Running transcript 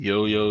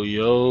Yo, yo,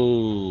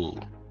 yo.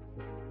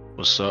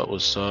 What's up?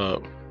 What's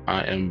up?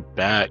 I am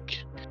back.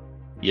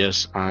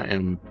 Yes, I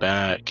am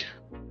back.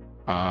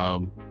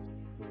 Um,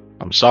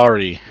 I'm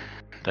sorry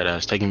that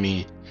has taken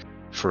me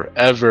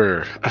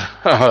forever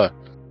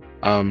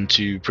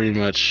to pretty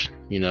much,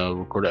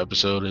 record an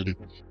episode and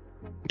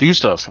do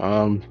stuff.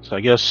 So I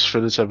guess for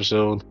this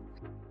episode,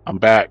 I'm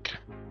back.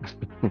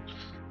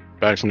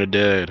 Back from the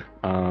dead.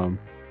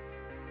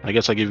 I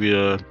guess I'll give you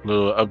a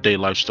little update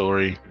life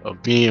story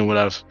of me and what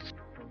I've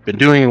been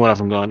doing and what I've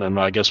been going and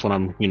I guess when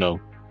I'm,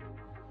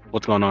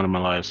 what's going on in my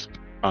life.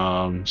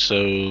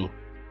 So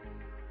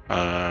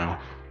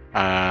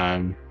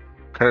I'm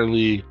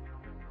currently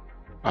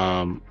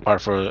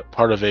part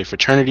of a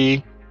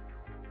fraternity,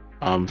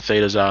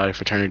 Theta Xi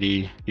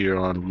fraternity here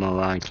on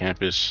Moline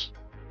campus,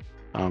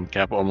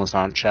 Kappa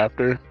Omicron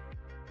chapter.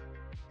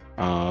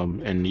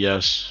 And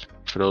yes,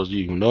 for those of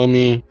you who know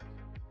me,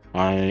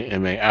 I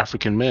am a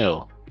African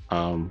male,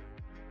 and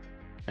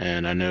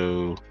I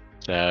know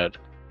that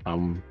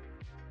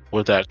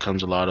with that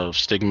comes a lot of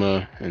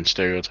stigma and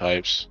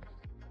stereotypes.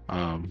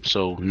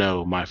 So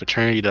no, my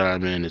fraternity that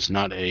I'm in is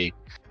not a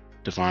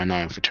Divine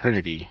Nine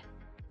fraternity.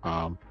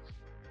 I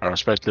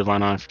respect the Divine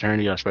Nine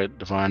fraternity. I respect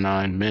Divine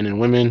Nine men and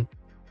women.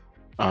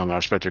 I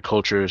respect their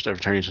cultures, their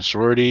fraternities and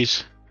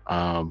sororities.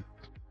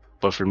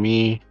 But for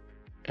me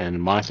and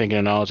my thinking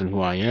and knowledge and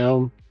who I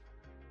am,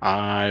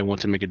 I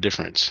want to make a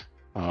difference.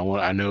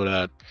 I know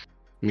that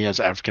me as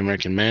an African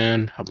American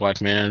man, a black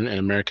man in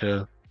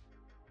America,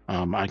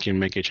 I can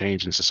make a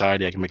change in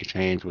society. I can make a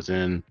change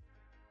within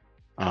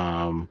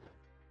um,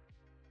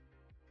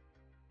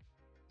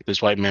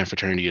 this white man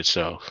fraternity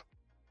itself.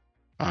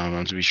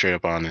 To be straight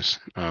up honest.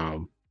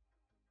 I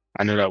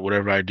know that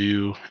whatever I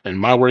do in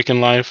my work in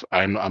life,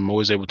 I'm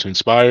always able to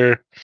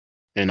inspire,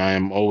 and I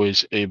am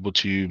always able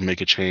to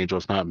make a change, or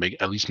if not,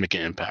 make at least make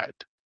an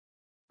impact.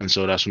 And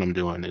so that's what I'm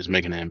doing is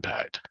making an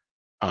impact.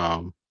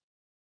 Um,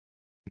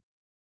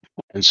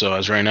 and so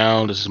as right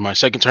now, this is my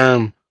second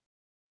term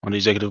on the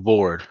executive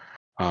board.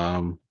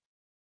 Um,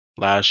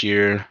 Last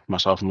year, my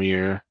sophomore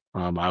year,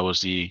 I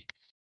was the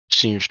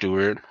senior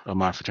steward of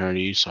my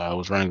fraternity, so I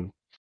was running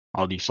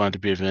all the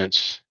philanthropy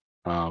events.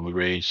 We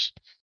raised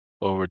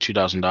over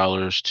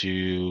 $2,000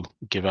 to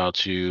give out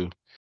to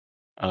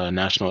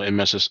National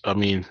MS. I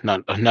mean,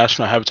 not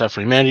National Habitat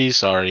for Humanity.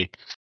 Sorry,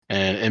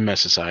 and MS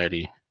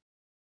Society,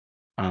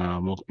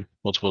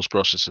 Multiple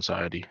Sclerosis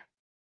Society,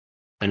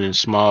 and then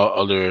small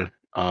other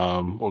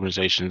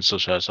organizations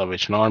such as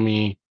Salvation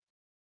Army,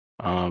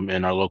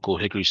 and our local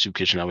Hickory Soup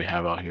Kitchen that we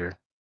have out here.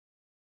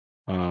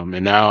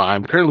 And now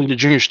I'm currently the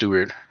junior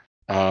steward,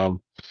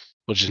 um,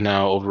 which is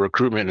now over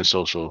recruitment and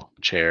social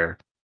chair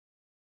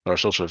or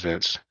social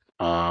events.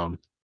 Um,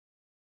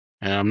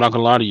 and I'm not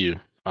gonna lie to you.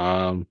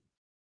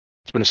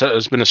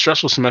 It's been a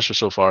stressful semester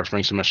so far,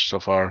 spring semester so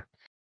far,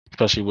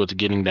 especially with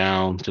getting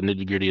down to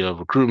nitty gritty of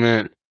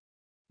recruitment,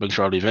 making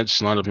sure all the events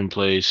lined up in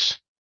place,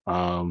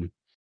 um,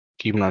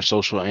 keeping our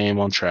social aim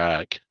on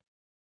track.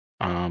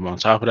 On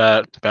top of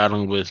that,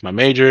 battling with my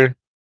major.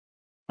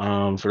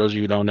 For those of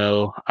you who don't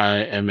know, I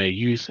am a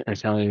youth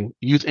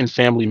and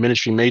family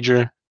ministry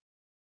major.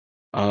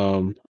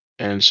 Um,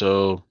 and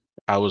so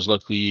I was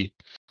luckily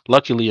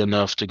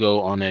enough to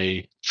go on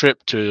a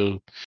trip to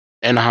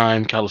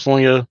Anaheim,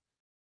 California,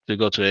 to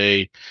go to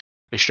a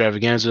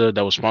extravaganza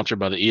that was sponsored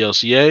by the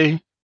ELCA.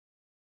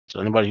 So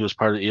anybody who was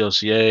part of the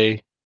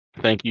ELCA,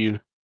 thank you.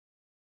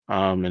 And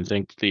I want to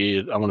thank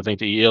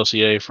the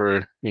ELCA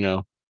for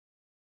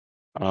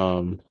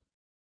um,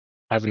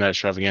 having that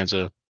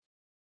extravaganza.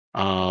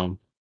 Um,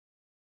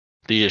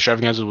 the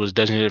extravaganza was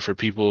designated for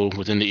people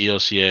within the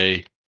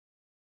ELCA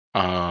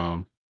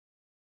um,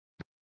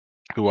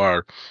 who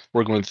are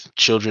working with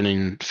children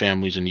and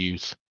families and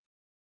youth.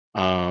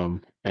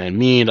 And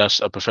me, that's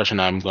a profession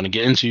I'm going to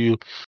get into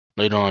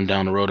later on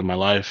down the road in my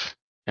life.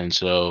 And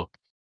so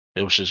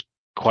it was just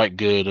quite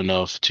good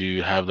enough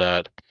to have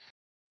that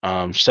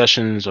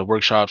sessions of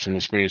workshops and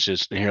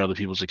experiences to hear other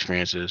people's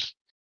experiences.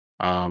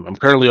 I'm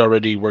currently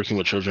already working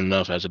with children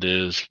enough as it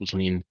is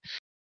between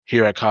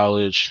here at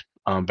college,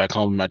 back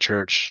home in my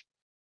church.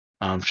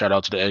 Shout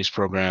out to the EGGS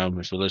program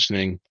if you're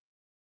listening.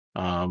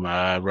 I'm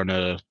now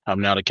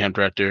the camp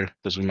director.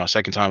 This will be my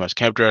second time as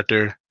camp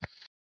director,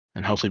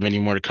 and hopefully many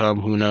more to come.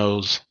 Who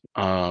knows?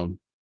 And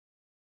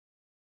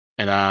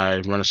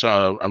I run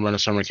a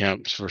summer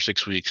camp for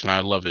 6 weeks, and I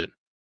love it.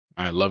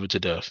 I love it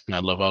to death, and I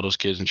love all those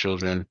kids and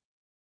children.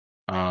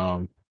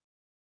 Um,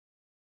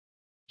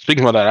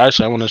 Speaking about that,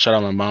 actually, I want to shout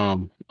out my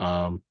mom.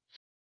 And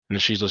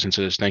if she's listening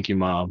to this, thank you,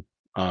 mom.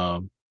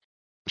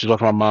 Just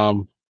watching my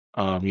mom,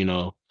 you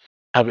know,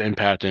 have an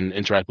impact and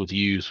interact with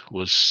youth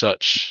was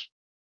such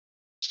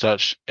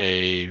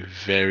a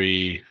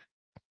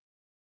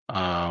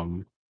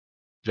um,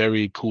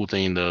 very cool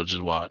thing to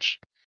just watch.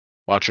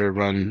 Watch her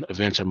run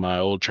events at my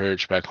old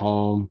church back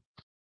home.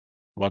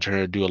 Watch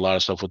her do a lot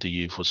of stuff with the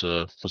youth was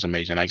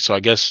amazing. So I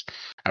guess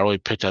I really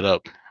picked that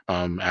up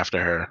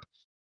after her.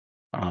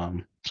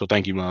 So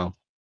thank you, mom.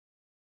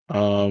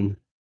 Um,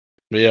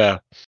 but yeah,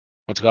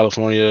 went to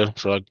California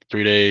for like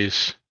 3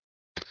 days.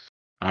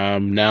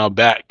 I'm now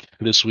back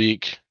this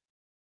week.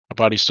 My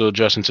body's still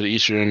adjusting to the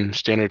Eastern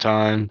Standard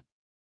Time.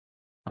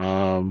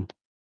 Um,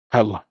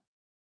 I, lo-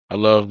 I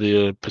love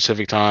the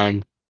Pacific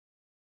Time,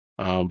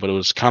 but it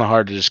was kind of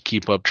hard to just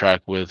keep up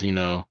track with,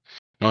 knowing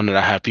that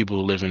I have people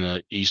who live in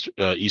the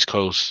East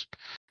Coast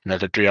and that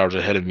they're 3 hours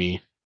ahead of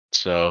me.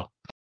 So,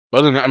 but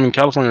other than that, I mean,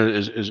 California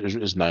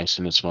is nice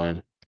and it's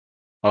fun.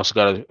 I also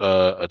got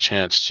a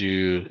chance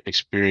to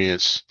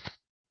experience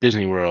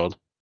Disney World.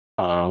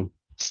 Um,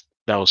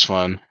 that was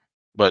fun,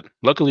 but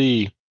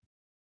luckily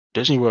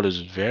Disney World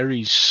is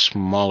very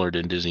smaller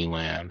than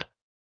Disneyland.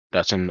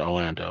 That's in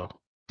Orlando.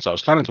 So I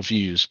was kind of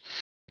confused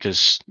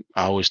because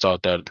I always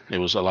thought that it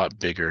was a lot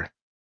bigger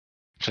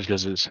just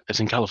because it's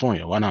in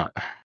California. Why not?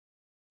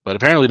 But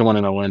apparently the one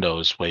in Orlando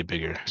is way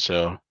bigger.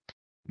 So,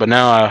 but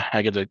now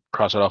I get to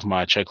cross it off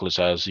my checklist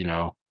as,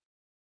 I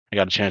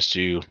got a chance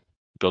to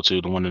go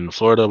to the one in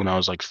Florida when I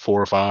was like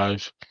 4 or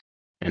 5.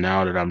 And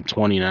now that I'm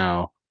 20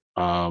 now,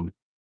 um,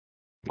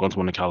 I'm going to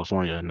one in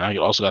California. And I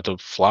also got to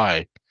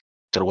fly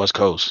to the West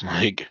Coast.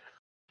 Like,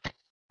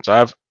 so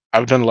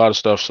I've done a lot of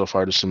stuff so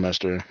far this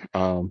semester.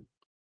 On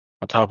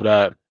top of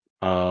that,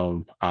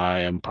 I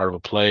am part of a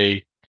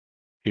play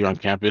here on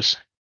campus,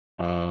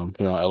 here on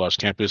LR's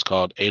campus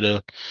called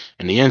Ada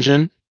and the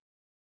Engine.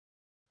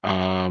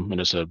 And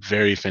it's a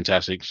very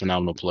fantastic,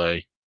 phenomenal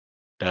play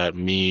that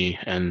me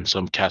and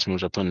some cast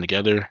members are putting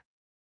together.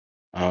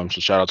 So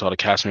shout out to all the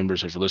cast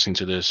members if you're listening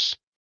to this.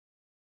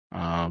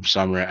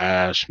 Summer,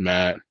 Ash,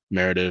 Matt,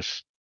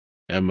 Meredith,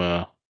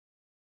 Emma.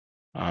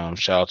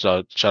 Shout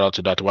out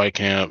to Dr.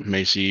 Whitecamp,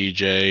 Macy,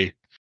 Jay.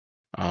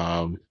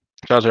 Shout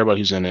out to everybody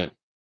who's in it.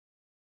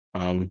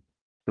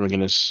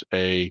 Bringing us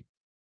a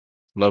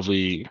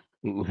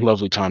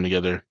lovely time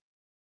together.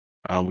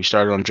 We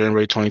started on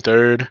January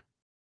 23rd,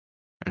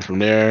 and from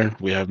there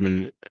we have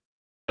been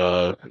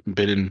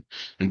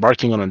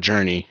embarking on a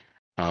journey.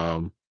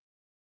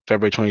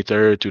 February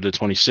 23rd through the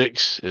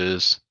 26th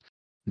is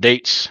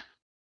dates.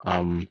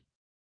 Um,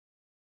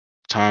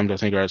 Times I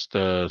think are at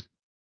the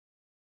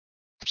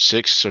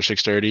 6 or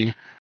 6:30.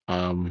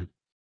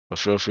 But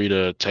feel free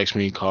to text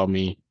me, call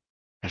me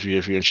if you're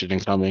interested in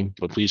coming.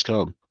 But please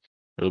come.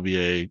 It'll be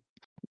a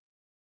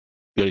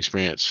good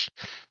experience.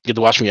 Get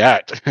to watch me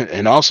act,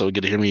 and also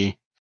get to hear me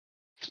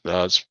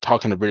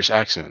talking a British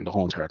accent the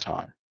whole entire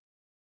time.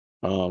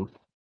 Um,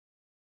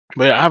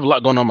 but yeah, I have a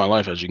lot going on in my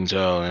life, as you can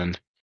tell, and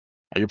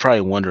you're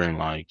probably wondering,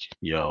 like,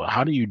 yo,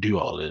 how do you do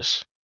all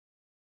this?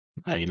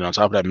 On top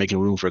of that, making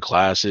room for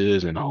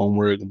classes and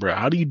homework, bro.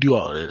 How do you do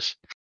all this?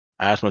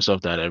 I ask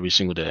myself that every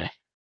single day.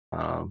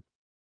 Um,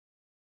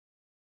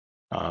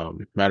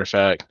 Matter of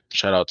fact,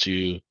 shout out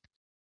to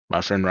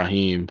my friend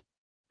Raheem.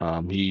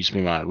 He used to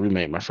be my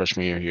roommate my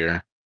freshman year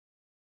here,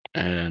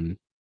 and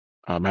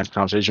I had a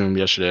conversation with him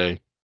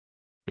yesterday.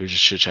 We were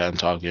just chit chatting,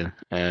 talking,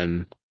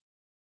 and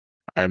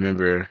I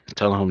remember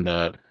telling him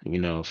that,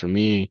 for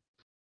me,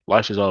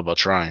 life is all about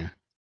trying.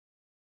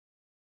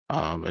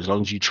 As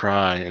long as you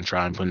try and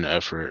put in the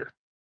effort,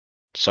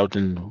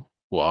 something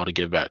will ought to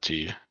give back to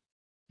you.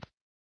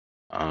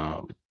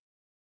 Um,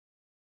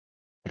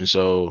 and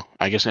so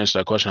I guess to answer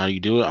that question, how do you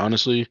do it?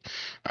 Honestly,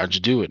 I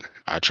just do it.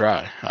 I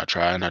try. I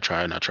try and I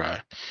try and I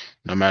try.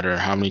 No matter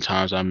how many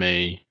times I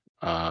may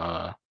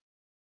I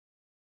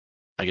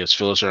guess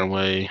feel a certain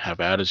way, have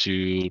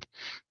attitude,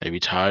 maybe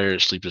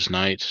tired, sleepless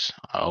nights,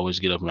 I always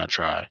get up and I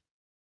try.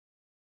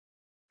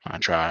 I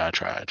try, I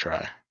try, I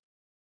try.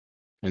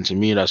 And to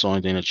me, that's the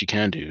only thing that you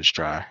can do is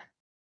try.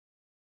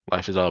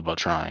 Life is all about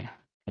trying.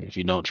 And if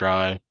you don't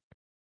try,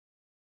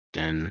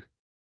 then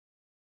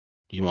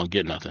you won't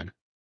get nothing.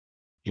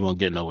 You won't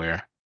get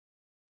nowhere.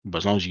 But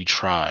as long as you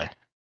try,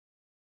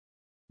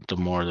 the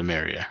more the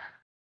merrier.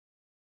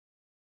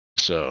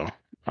 So,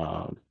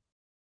 um,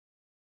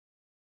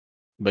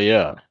 but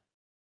yeah,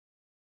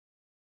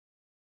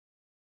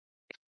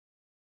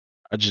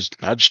 I just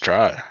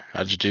try.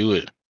 I just do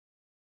it.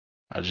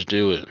 I just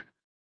do it.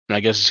 And I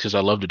guess it's because I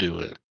love to do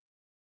it.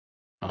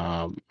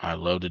 I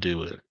love to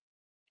do it.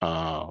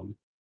 Um,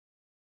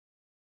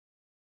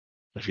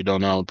 if you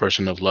don't know, I'm a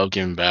person of love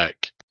giving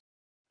back.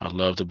 I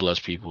love to bless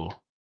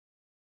people.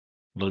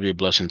 I love to be a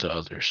blessing to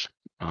others.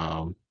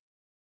 Um,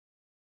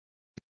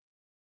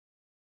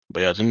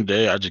 but yeah, at the end of the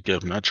day, I just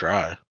give them. I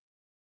try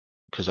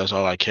because that's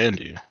all I can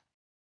do,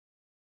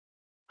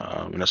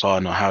 and that's all I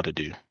know how to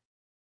do.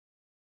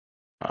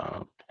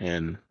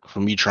 And for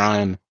me,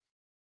 trying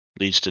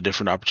leads to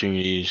different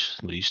opportunities,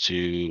 leads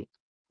to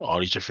all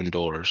these different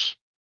doors.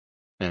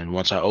 And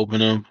once I open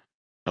them,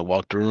 I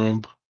walk through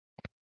them.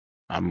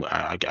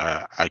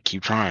 I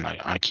keep trying.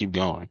 I keep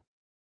going.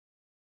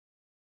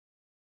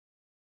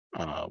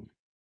 Um,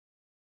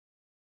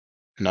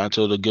 Not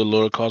until the good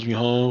Lord calls me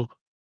home.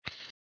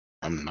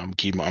 I'm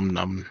keeping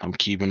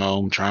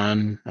on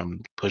trying.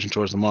 I'm pushing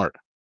towards the mark.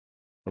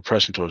 Or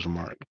pressing towards the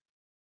mark.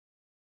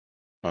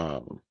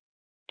 Um,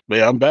 but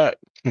yeah, I'm back.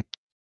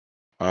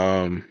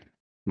 Um,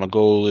 my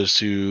goal is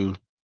to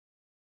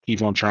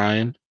keep on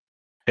trying.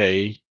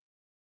 Hey,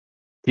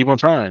 keep on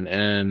trying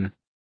and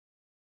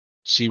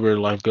see where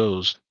life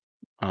goes.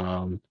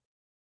 Um,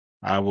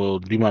 I will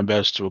do my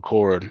best to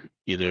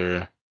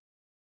either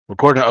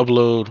record and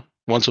upload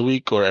once a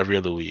week or every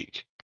other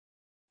week.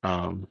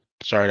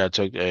 Sorry that I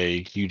took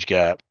a huge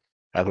gap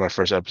after my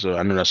first episode.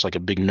 I know that's like a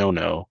big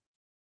no-no,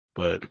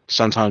 but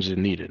sometimes it's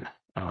needed.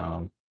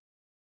 I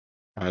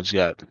just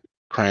got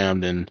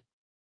crammed and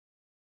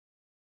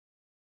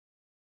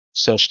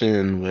sucked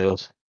in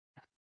with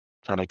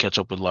trying to catch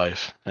up with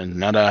life. And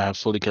now that I have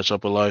fully catch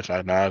up with life,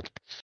 now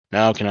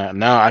I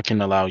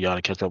can allow y'all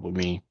to catch up with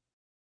me,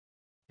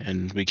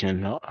 and we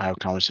can have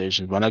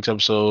conversations. My next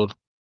episode,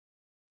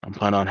 I'm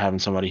planning on having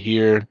somebody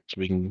here so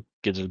we can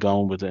get this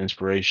going with the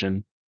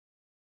inspiration.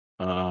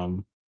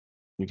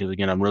 Because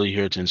again, I'm really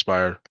here to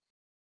inspire,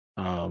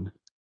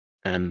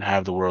 and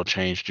have the world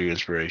change through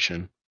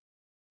inspiration.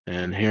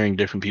 And hearing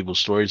different people's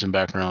stories and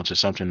backgrounds is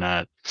something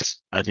that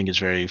I think is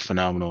very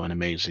phenomenal and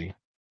amazing.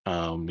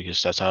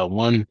 Because that's how,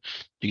 one,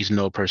 you get to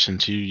know a person,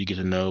 two, you get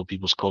to know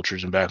people's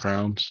cultures and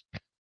backgrounds,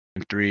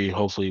 and three,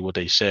 hopefully what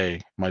they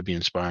say might be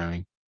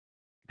inspiring.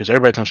 Because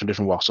everybody comes from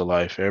different walks of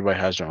life. Everybody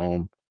has their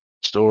own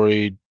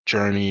story,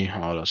 journey,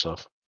 all that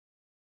stuff.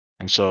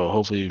 And so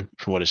hopefully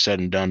from what is said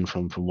and done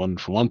from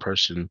one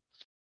person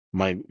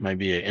might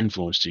be an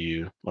influence to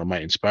you, or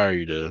might inspire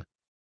you to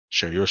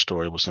share your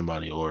story with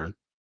somebody, or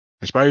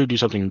inspire you to do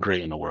something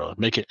great in the world,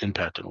 make an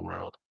impact in the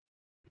world.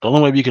 The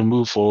only way we can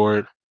move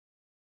forward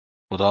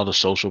with all the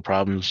social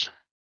problems,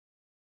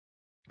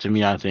 to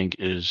me, I think,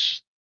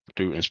 is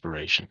through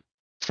inspiration.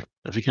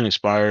 If we can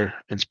inspire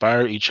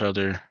each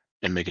other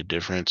and make a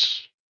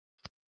difference,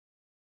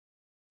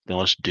 then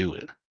let's do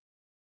it.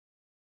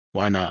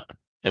 Why not?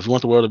 If we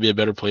want the world to be a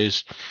better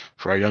place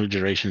for our younger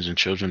generations and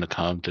children to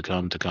come,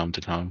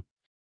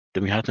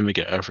 then we have to make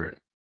an effort.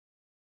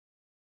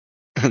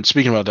 And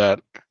speaking about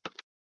that,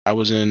 I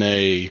was in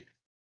a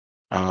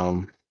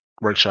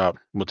workshop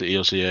with the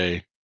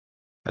ELCA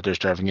at their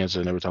extravaganza,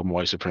 and they were talking about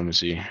white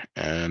supremacy.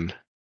 And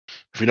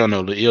if you don't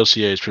know, the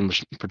ELCA is pretty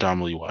much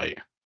predominantly white.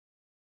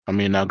 I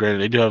mean, now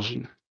granted, they do have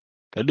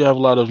a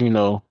lot of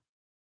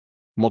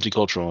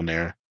multicultural in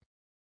there,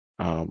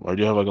 or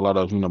do have like a lot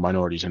of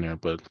minorities in there,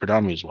 but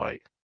predominantly is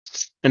white.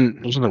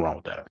 And there's nothing wrong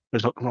with that.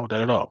 There's nothing wrong with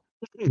that at all.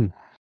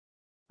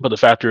 But the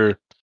factor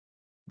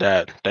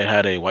that they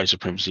had a white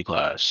supremacy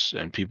class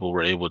and people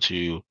were able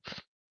to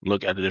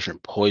look at the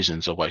different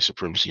poisons of white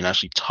supremacy and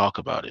actually talk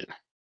about it,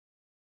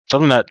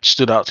 something that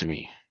stood out to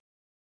me.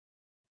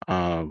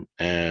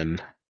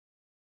 And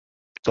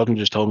something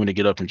just told me to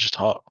get up and just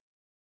talk.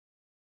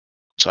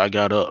 So I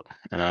got up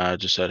and I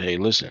just said, "Hey,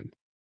 listen,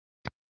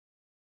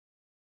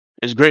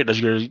 it's great that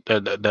you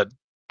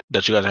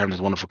guys are having this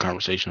wonderful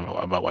conversation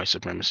about white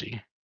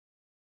supremacy.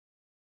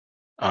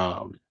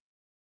 Um,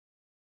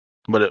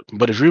 but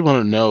if you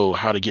want to know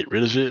how to get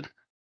rid of it,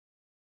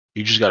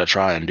 you just got to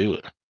try and do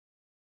it.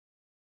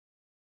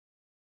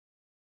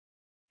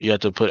 You have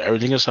to put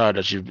everything aside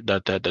that you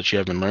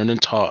have been learned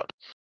and taught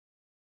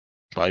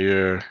by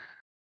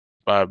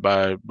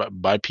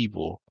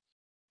people,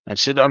 and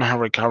sit down and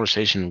have a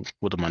conversation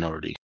with a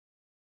minority.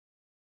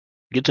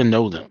 Get to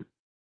know them.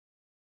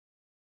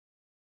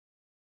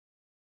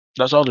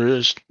 That's all there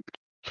is.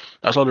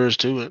 That's all there is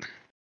to it.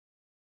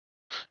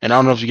 And I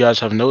don't know if you guys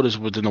have noticed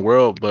within the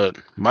world, but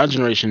my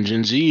generation,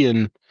 Gen Z,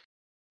 and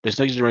this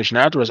next generation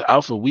after us,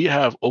 Alpha, we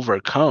have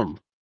overcome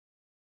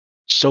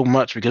so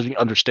much because we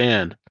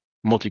understand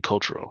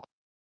multicultural.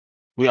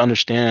 We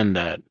understand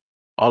that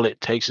all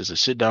it takes is a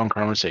sit-down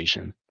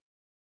conversation,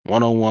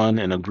 one-on-one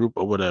in a group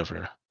or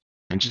whatever,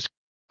 and just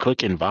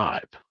click and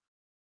vibe.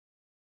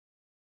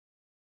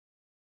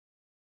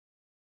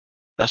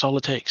 That's all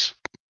it takes.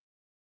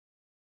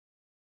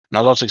 And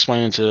I was also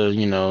explaining to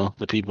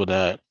the people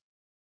that,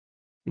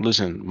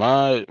 listen,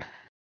 I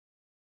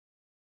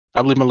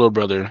believe my little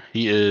brother,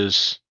 he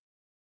is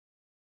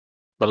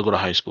about to go to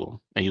high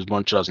school, and he was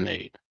born in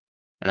 2008,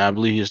 and I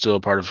believe he's still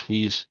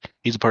he's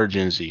a part of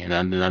Gen Z, and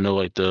I know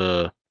like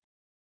the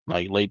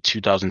late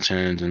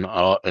 2010s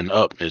and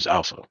up is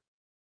Alpha.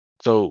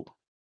 So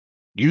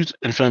youth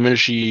and film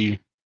ministry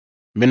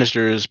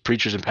ministers,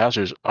 preachers, and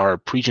pastors are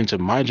preaching to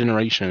my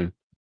generation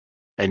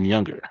and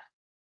younger.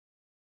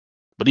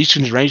 But these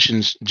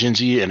generations, Gen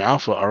Z and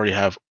Alpha, already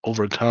have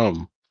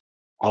overcome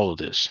all of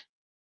this.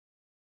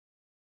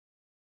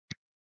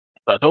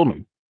 I told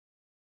them,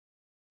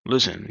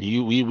 listen,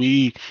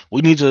 we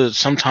need to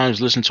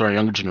sometimes listen to our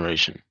younger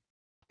generation,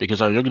 because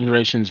our younger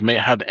generations may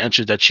have the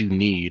answers that you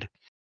need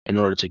in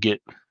order to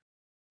get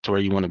to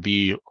where you want to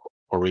be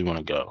or where you want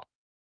to go,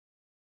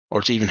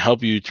 or to even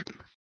help you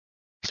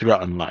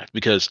throughout in life.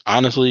 Because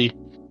honestly,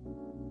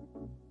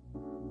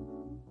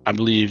 I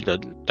believe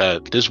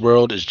that this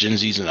world is Gen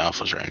Zs and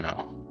Alphas right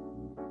now,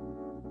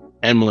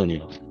 and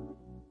millennials.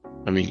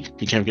 I mean,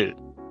 you can't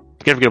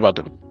forget about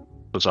them.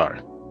 So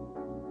sorry.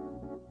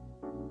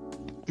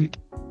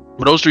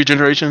 But those three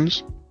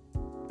generations,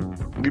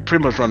 we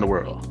pretty much run the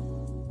world.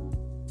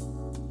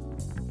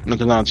 When it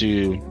comes down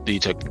to the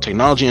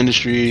technology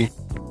industry,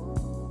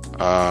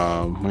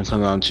 when it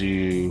comes down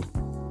to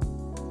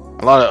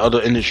a lot of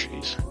other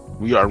industries,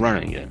 we are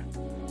running it.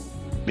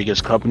 because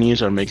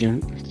companies are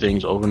making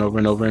things over and over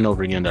and over and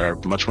over again that are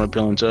much more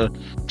appealing to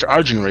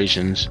our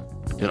generations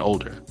than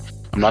older.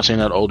 I'm not saying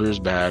that older is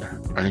bad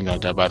or anything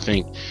like that, but I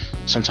think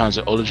sometimes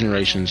the older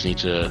generations need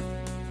to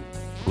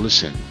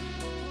listen.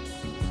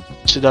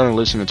 Sit down and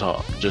listen and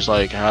talk. Just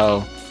like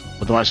how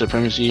with the white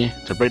supremacy,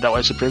 to break that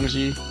white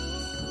supremacy,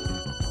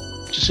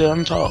 just sit down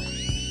and talk.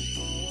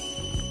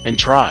 And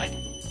trying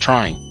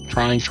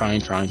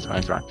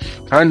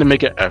to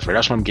make an effort.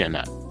 That's what I'm getting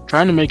at.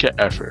 Trying to make an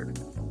effort.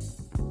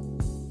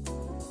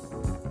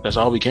 That's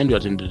all we can do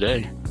at the end of the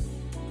day.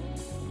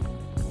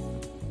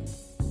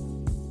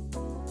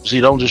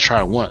 See, don't just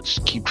try once.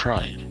 Keep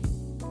trying.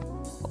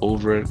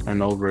 Over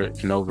and over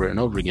and over and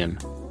over again.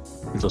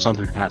 Until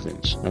something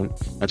happens.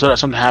 Until that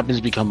something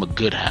happens, become a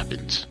good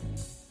habit.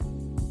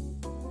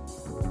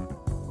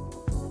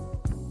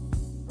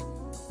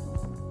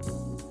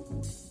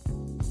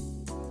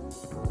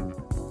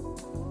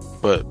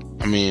 But,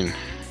 I mean,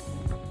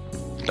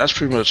 that's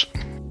pretty much,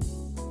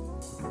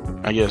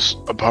 I guess,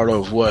 a part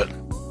of what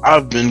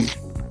I've been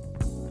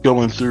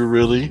going through,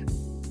 really.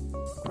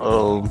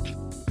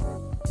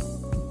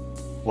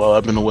 While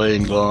I've been away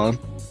and gone.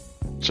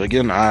 So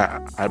again,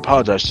 I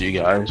apologize to you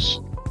guys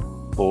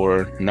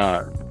for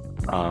not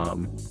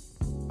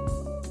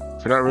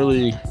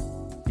really,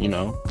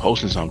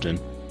 posting something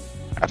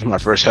after my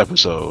first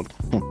episode.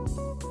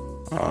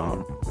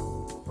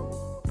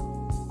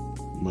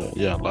 But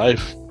yeah,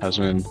 life has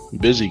been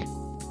busy.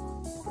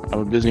 I'm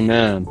a busy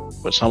man,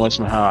 but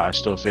somehow I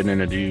still fit in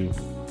to do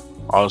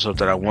all the stuff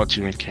that I want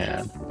to and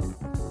can.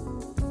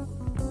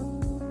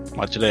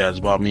 Like today, I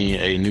just bought me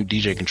a new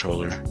DJ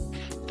controller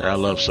that I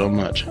love so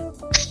much.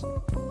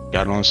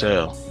 Got it on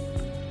sale.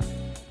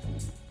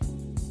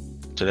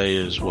 Today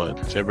is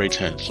February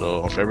 10th.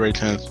 So on February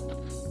 10th,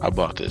 I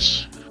bought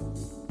this.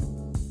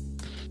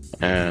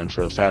 And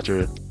for the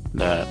factor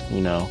that,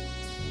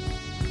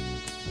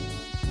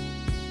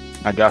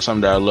 I got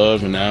something that I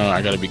love, and now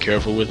I got to be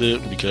careful with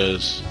it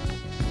because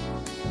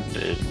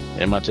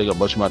it might take a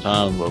bunch of my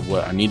time of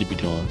what I need to be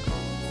doing.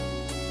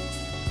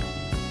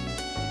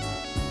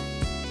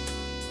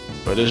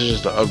 But this is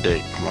just an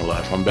update on my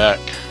life. I'm back.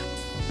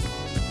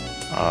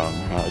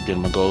 Again,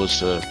 my goal is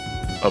to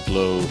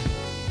upload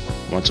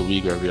once a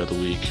week or every other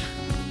week.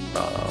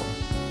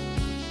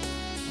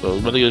 So we're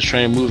about to get this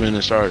train moving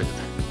and started.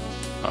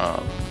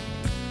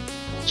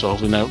 So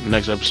hopefully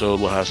next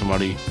episode we'll have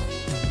somebody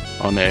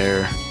on the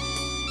air.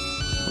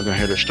 We're gonna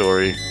hear their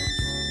story.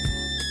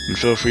 And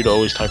feel free to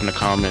always type in the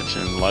comments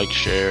and like,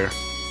 share.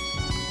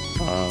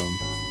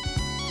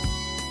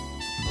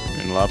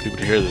 And allow people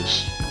to hear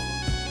this.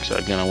 So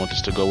again, I want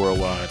this to go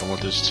worldwide. I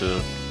want this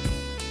to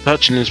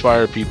touch and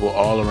inspire people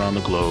all around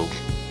the globe,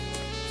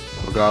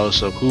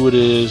 regardless of who it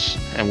is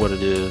and what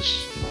it is.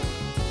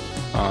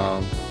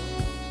 So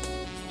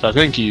I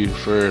thank you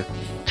for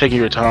taking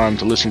your time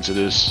to listen to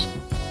this,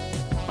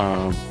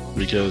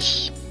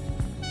 because,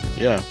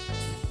 yeah.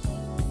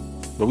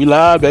 But we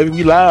live, baby,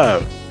 we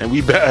live, and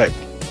we back.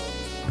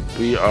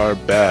 We are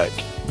back.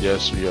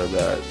 Yes, we are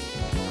back.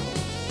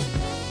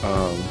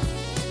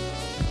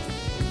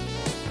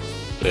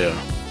 Yeah.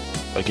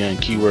 Again,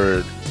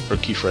 keyword or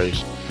key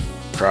phrase.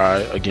 Try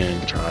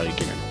again.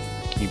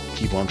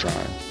 Keep on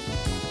trying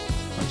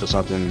until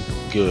something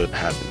good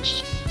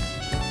happens.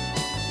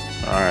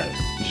 Alright.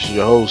 This is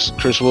your host,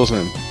 Chris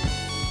Wilson.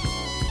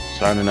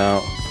 Signing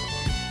out.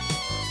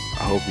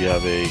 I hope you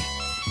have a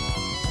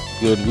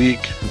good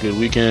week, a good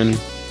weekend.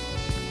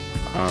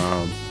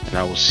 And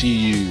I will see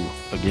you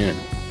again.